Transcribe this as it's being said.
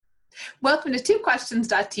Welcome to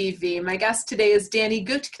TwoQuestions.tv. My guest today is Danny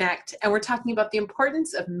Gutknecht, and we're talking about the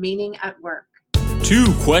importance of meaning at work.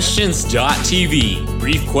 TwoQuestions.tv.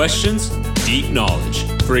 Brief questions, deep knowledge.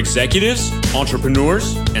 For executives,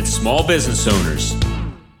 entrepreneurs, and small business owners.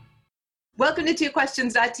 Welcome to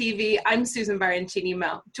TwoQuestions.tv. I'm Susan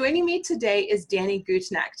Baroncini-Moe. Joining me today is Danny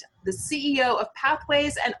Gutknecht, the CEO of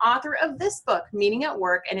Pathways and author of this book, Meaning at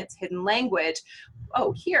Work and Its Hidden Language.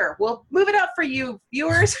 Oh, here, we'll move it up for you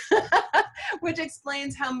viewers, which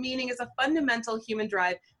explains how meaning is a fundamental human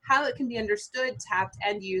drive, how it can be understood, tapped,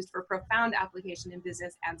 and used for profound application in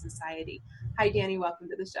business and society. Hi, Danny. Welcome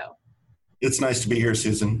to the show. It's nice to be here,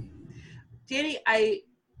 Susan. Danny, I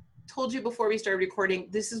told you before we started recording,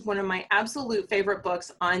 this is one of my absolute favorite books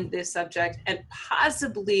on this subject and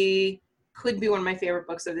possibly could be one of my favorite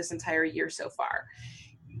books of this entire year so far.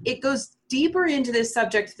 It goes deeper into this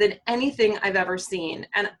subject than anything I've ever seen.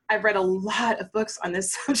 And I've read a lot of books on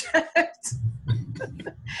this subject.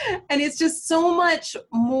 And it's just so much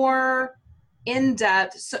more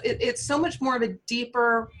in-depth. So it's so much more of a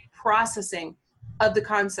deeper processing of the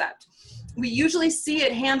concept. We usually see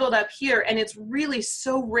it handled up here, and it's really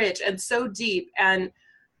so rich and so deep. And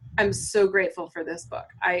I'm so grateful for this book.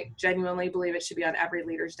 I genuinely believe it should be on every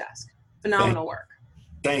leader's desk. Phenomenal work.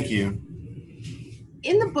 Thank you.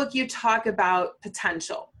 In the book, you talk about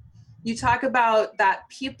potential. You talk about that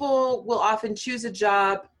people will often choose a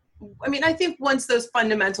job. I mean, I think once those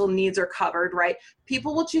fundamental needs are covered, right,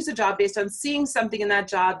 people will choose a job based on seeing something in that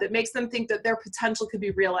job that makes them think that their potential could be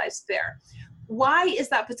realized there. Why is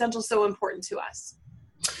that potential so important to us?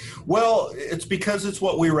 Well, it's because it's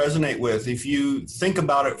what we resonate with. If you think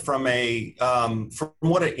about it from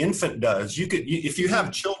what an infant does, if you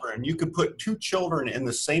have children, you could put two children in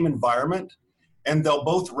the same environment and they'll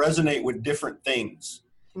both resonate with different things.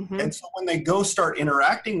 Mm-hmm. And so when they go start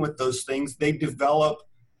interacting with those things, they develop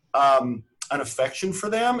an affection for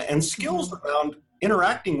them and skills around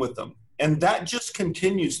interacting with them. And that just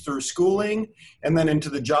continues through schooling and then into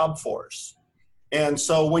the job force. And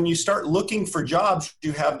so when you start looking for jobs,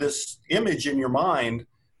 you have this image in your mind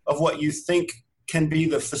of what you think can be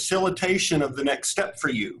the facilitation of the next step for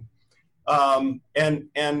you. And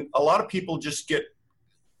a lot of people just get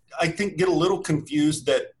a little confused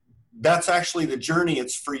that that's actually the journey.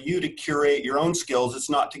 It's for you to curate your own skills. It's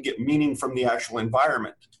not to get meaning from the actual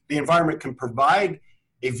environment. The environment can provide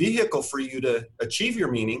a vehicle for you to achieve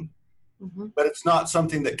your meaning, but it's not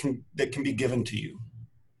something that can be given to you.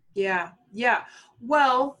 Yeah.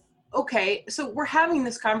 Well, okay. So we're having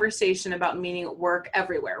this conversation about meaning at work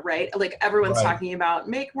everywhere, right? Like everyone's talking about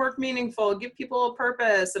make work meaningful, give people a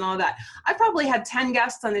purpose and all that. I probably had 10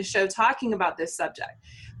 guests on this show talking about this subject.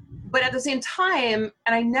 But at the same time,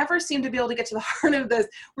 and I never seem to be able to get to the heart of this,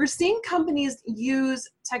 we're seeing companies use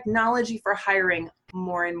technology for hiring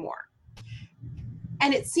more and more.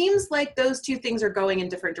 And it seems like those two things are going in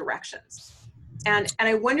different directions. And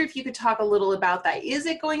I wonder if you could talk a little about that. Is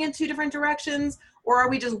it going in two different directions, or are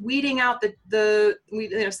we just weeding out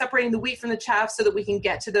separating the wheat from the chaff so that we can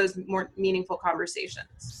get to those more meaningful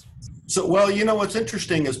conversations? So, well, what's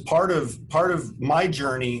interesting is part of my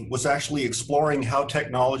journey was actually exploring how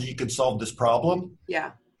technology could solve this problem.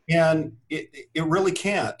 Yeah. And it really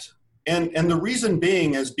can't. And the reason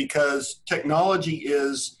being is because technology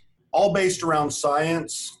is all based around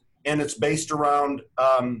science, and it's based around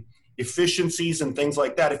efficiencies and things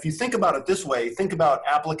like that. If you think about it this way, think about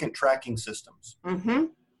applicant tracking systems. Mm-hmm.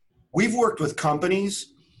 We've worked with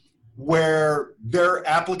companies where their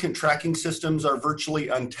applicant tracking systems are virtually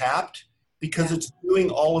untapped because it's doing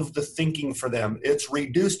all of the thinking for them. It's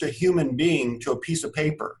reduced a human being to a piece of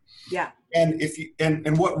paper. Yeah. And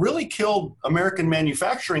and what really killed American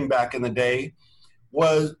manufacturing back in the day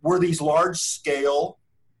were these large scale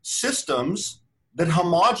systems that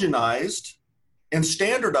homogenized and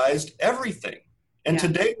standardized everything. And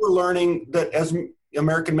today we're learning that as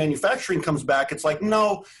American manufacturing comes back, it's like,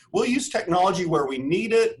 no, we'll use technology where we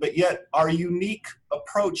need it, but yet our unique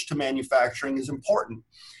approach to manufacturing is important.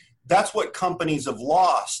 That's what companies have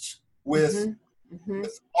lost with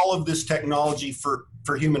all of this technology for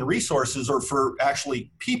human resources, or for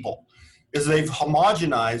actually people, is they've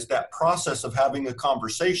homogenized that process of having a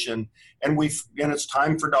conversation, and it's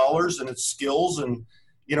time for dollars and it's skills, and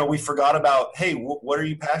we forgot about, hey, what are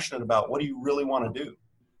you passionate about? What do you really want to do?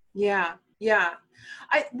 Yeah.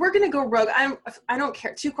 We're going to go rogue. I don't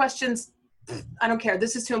care. 2 questions. I don't care.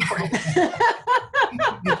 This is too important.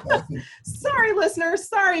 Sorry, listeners.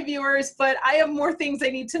 Sorry, viewers. But I have more things I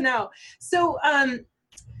need to know. So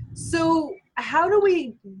how do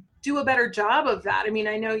we do a better job of that? I mean,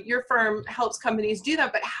 I know your firm helps companies do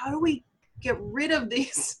that, but how do we get rid of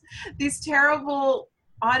these terrible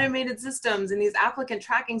automated systems and these applicant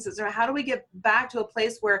tracking systems? How do we get back to a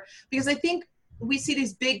place where, because I think we see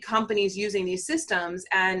these big companies using these systems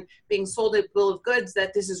and being sold a bill of goods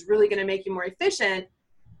that this is really going to make you more efficient.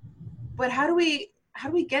 But how do we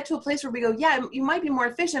get to a place where we go, yeah, you might be more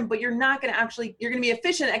efficient, but you're not going to actually, you're going to be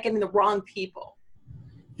efficient at getting the wrong people?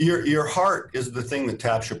 Your heart is the thing that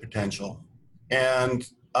taps your potential. And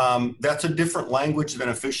that's a different language than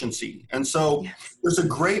efficiency. And so there's a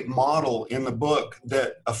great model in the book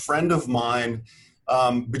that a friend of mine,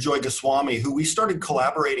 Bijoy Goswami, who we started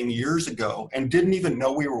collaborating years ago and didn't even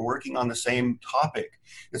know we were working on the same topic.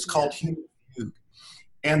 It's called Human Fugue.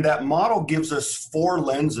 And that model gives us 4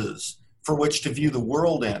 lenses for which to view the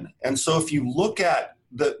world in. And so if you look at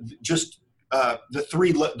the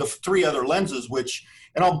 3 other lenses, which,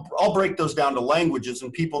 and I'll break those down to languages,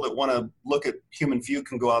 and people that want to look at Human Fugue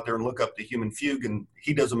can go out there and look up the Human Fugue, and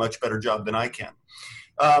he does a much better job than I can.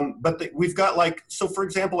 We've got, like, so for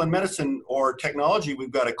example, in medicine or technology,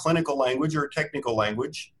 we've got a clinical language or a technical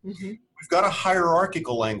language. Mm-hmm. We've got a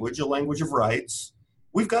hierarchical language, a language of rights.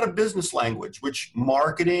 We've got a business language, which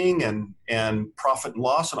marketing and profit and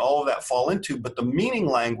loss and all of that fall into. But the meaning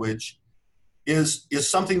language is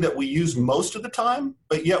something that we use most of the time,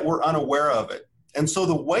 but yet we're unaware of it. And so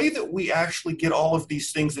the way that we actually get all of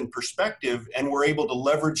these things in perspective and we're able to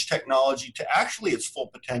leverage technology to actually its full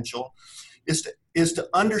potential is to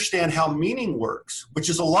understand how meaning works, which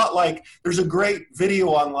is a lot like, there's a great video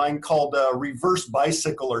online called Reverse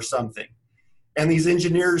Bicycle or something. And these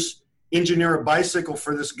engineers engineer a bicycle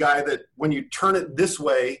for this guy that when you turn it this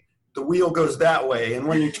way, the wheel goes that way. And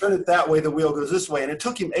when you turn it that way, the wheel goes this way. And it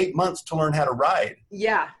took him 8 months to learn how to ride.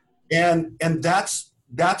 Yeah. And that's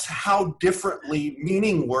how differently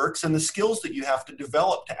meaning works and the skills that you have to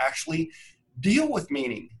develop to actually deal with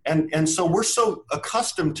meaning. And so we're so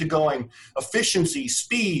accustomed to going efficiency,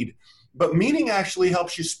 speed, but meaning actually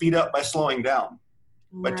helps you speed up by slowing down,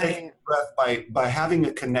 by taking a breath, by having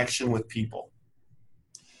a connection with people.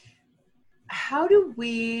 How do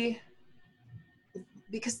we,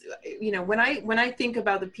 because, you know, when I think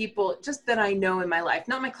about the people just that I know in my life,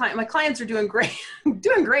 not my clients are doing great,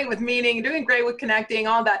 doing great with meaning, doing great with connecting,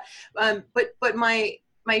 all that. But my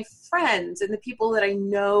friends and the people that I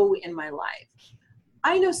know in my life,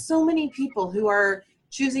 I know so many people who are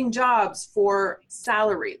choosing jobs for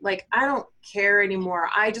salary. Like, I don't care anymore.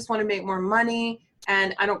 I just want to make more money.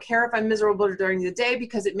 And I don't care if I'm miserable during the day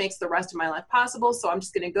because it makes the rest of my life possible. So I'm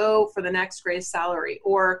just going to go for the next greatest salary,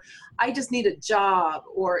 or I just need a job,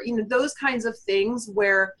 or, you know, those kinds of things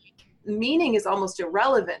where meaning is almost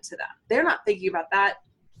irrelevant to them. They're not thinking about that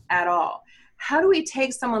at all. How do we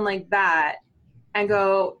take someone like that and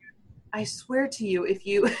go, I swear to you, if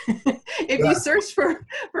you you search for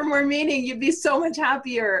more meaning, you'd be so much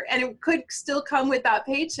happier, and it could still come with that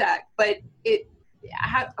paycheck, but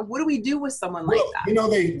what do we do with someone like that? You know,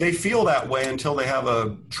 they feel that way until they have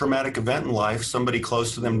a traumatic event in life. Somebody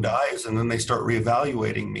close to them dies, and then they start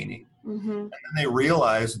reevaluating meaning. Mm-hmm. And then they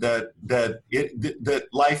realize that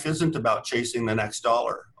life isn't about chasing the next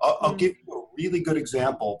dollar. I'll give you a really good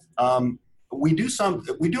example. We do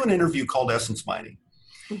an interview called Essence Mining.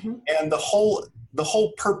 Mm-hmm. And the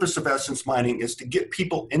whole purpose of Essence Mining is to get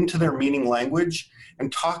people into their meaning language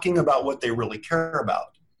and talking about what they really care about.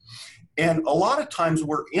 And a lot of times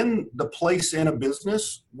we're in the place in a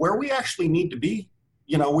business where we actually need to be.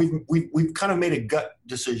 You know, we've kind of made a gut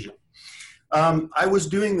decision. I was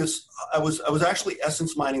doing this. I was actually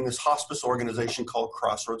essence mining this hospice organization called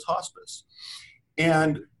Crossroads Hospice,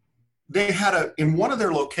 and they had in one of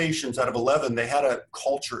their locations out of 11, they had a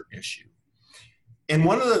culture issue. And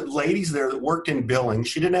one of the ladies there that worked in billing,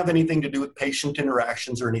 she didn't have anything to do with patient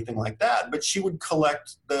interactions or anything like that, but she would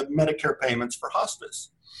collect the Medicare payments for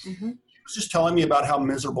hospice. Mm-hmm. She was just telling me about how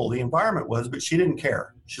miserable the environment was, but she didn't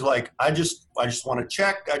care. She's like, I just want to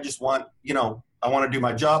check. I just want, I want to do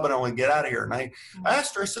my job, but I want to get out of here. And I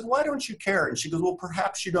asked her, I said, why don't you care? And she goes, well,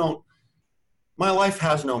 perhaps you don't. My life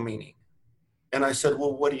has no meaning. And I said,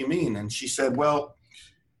 well, what do you mean? And she said, well,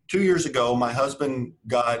 2 years ago, my husband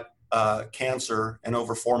got cancer and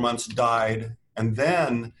over 4 months died. And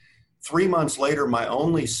then 3 months later, my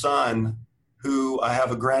only son, who I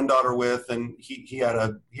have a granddaughter with, and he had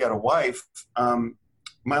a wife.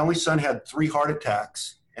 My only son had 3 heart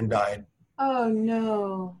attacks and died. Oh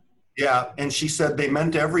no. Yeah. And she said, they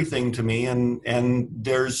meant everything to me, and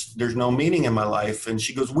there's no meaning in my life. And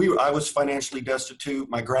she goes, I was financially destitute.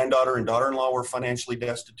 My granddaughter and daughter-in-law were financially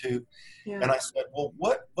destitute. Yeah. And I said, well,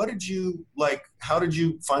 what did you like? How did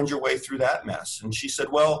you find your way through that mess? And she said,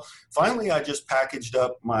 well, finally, I just packaged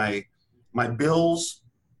up my bills,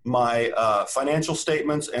 my financial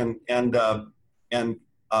statements, and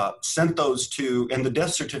sent those to, and the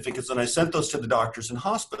death certificates, and I sent those to the doctors and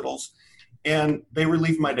hospitals, and they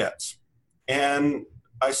relieved my debts. And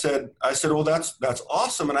I said, well, that's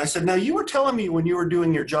awesome. And I said, now you were telling me when you were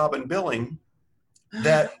doing your job in billing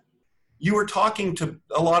that you were talking to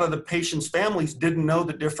a lot of the patients' families didn't know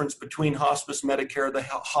the difference between hospice, Medicare, the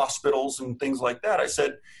hospitals, and things like that. I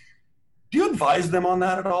said, do you advise them on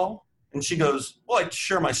that at all? And she goes, well, I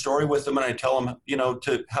share my story with them and I tell them,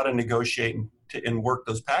 how to negotiate and work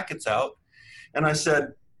those packets out. And I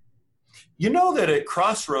said, you know that at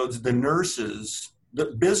Crossroads,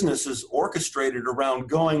 the business is orchestrated around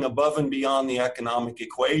going above and beyond the economic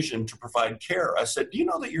equation to provide care. I said, do you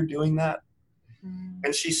know that you're doing that?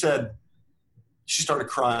 And she started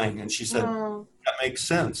crying and she said, that makes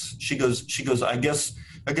sense. She goes, I guess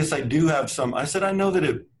I do have some. I said, I know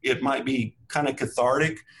that it might be kind of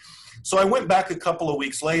cathartic. So I went back a couple of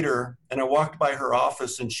weeks later and I walked by her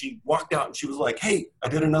office and she walked out and she was like, hey, I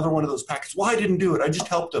did another one of those packets. Well, I didn't do it. I just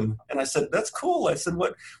helped them. And I said, that's cool. I said,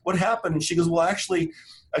 what happened? And she goes, well, actually,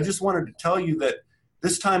 I just wanted to tell you that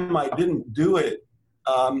this time I didn't do it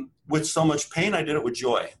with so much pain. I did it with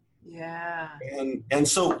joy. Yeah. And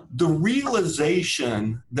so the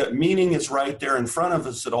realization that meaning is right there in front of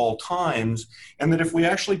us at all times, and that if we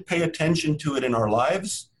actually pay attention to it in our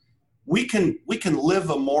lives, we can live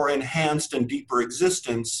a more enhanced and deeper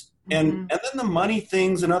existence. And then the money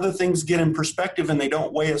things and other things get in perspective and they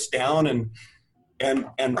don't weigh us down and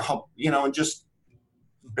just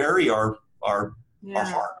bury our heart.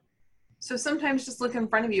 So sometimes just look in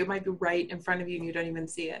front of you. It might be right in front of you and you don't even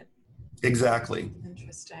see it. Exactly.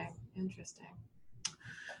 Interesting.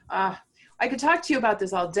 I could talk to you about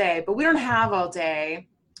this all day, but we don't have all day.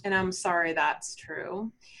 And I'm sorry that's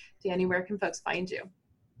true. Danny, where can folks find you?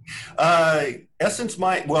 Essence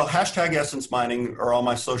Mining are all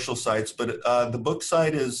my social sites, but the book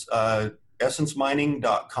site is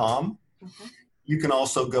essencemining.com. Okay. You can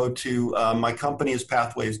also go to my company is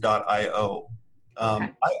pathways.io.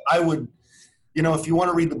 I would, if you want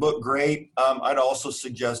to read the book, great. I'd also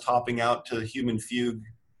suggest hopping out to Human Fugue,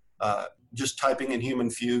 just typing in Human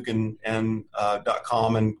Fugue and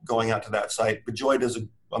 .com and going out to that site. But Joy does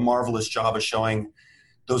a marvelous job of showing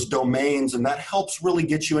those domains, and that helps really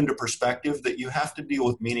get you into perspective that you have to deal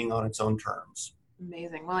with meaning on its own terms.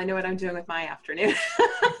 Amazing. Well, I know what I'm doing with my afternoon.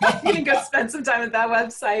 I'm going to go spend some time at that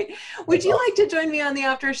website. Would you like to join me on the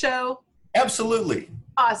after show? Absolutely.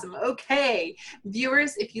 Awesome. Okay.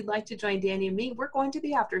 Viewers, if you'd like to join Danny and me, we're going to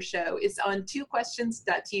the after show. It's on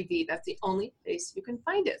 2questions.tv. That's the only place you can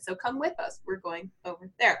find it. So come with us. We're going over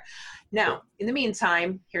there. Now, in the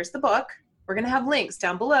meantime, here's the book. We're going to have links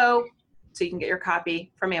down below so you can get your copy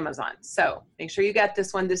from Amazon. So make sure you get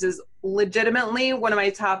this one. This is legitimately one of my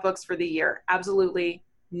top books for the year. Absolutely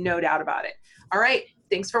no doubt about it. All right.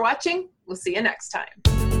 Thanks for watching. We'll see you next time.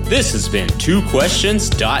 This has been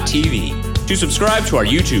 2questions.tv. To subscribe to our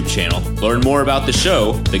YouTube channel, learn more about the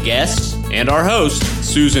show, the guests, and our host,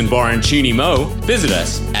 Susan Baroncini Moe, visit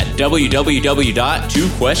us at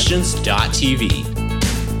www.2questions.tv.